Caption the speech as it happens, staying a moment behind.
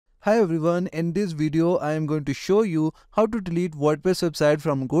Hi everyone, in this video I am going to show you how to delete WordPress website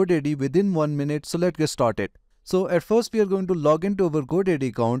from Godaddy within 1 minute. So let's get started. So at first we are going to log into our Godaddy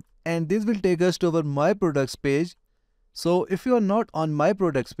account and this will take us to our My Products page. So if you are not on My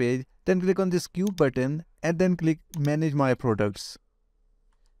Products page, then click on this cube button and then click Manage My Products.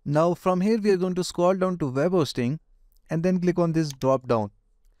 Now from here we are going to scroll down to Web Hosting and then click on this drop down.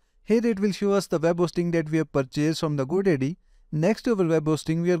 Here it will show us the web hosting that we have purchased from the Godaddy. Next to our web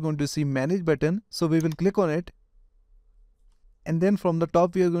hosting, we are going to see Manage button. So we will click on it. And then from the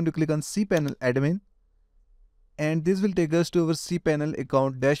top, we are going to click on Cpanel admin. And this will take us to our Cpanel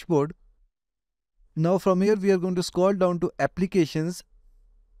account dashboard. Now from here, we are going to scroll down to Applications.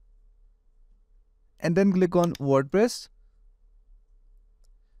 And then click on WordPress.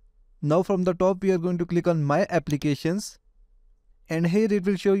 Now from the top, we are going to click on My Applications. And here it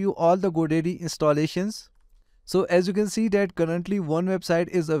will show you all the Godaddy installations. So as you can see that currently one website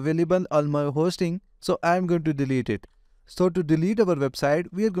is available on my hosting, so I am going to delete it. So to delete our website,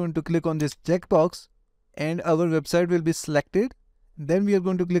 we are going to click on this checkbox and our website will be selected. Then we are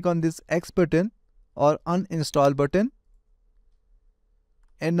going to click on this X button or uninstall button.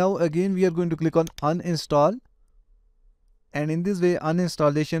 And now again we are going to click on uninstall. And in this way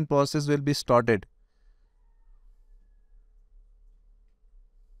uninstallation process will be started.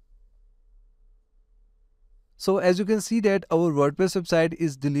 So as you can see that our WordPress website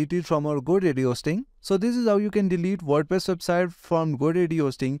is deleted from our Godaddy hosting. So this is how you can delete WordPress website from Godaddy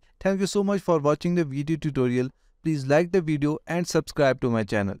hosting. Thank you so much for watching the video tutorial. Please like the video and subscribe to my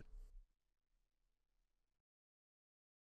channel.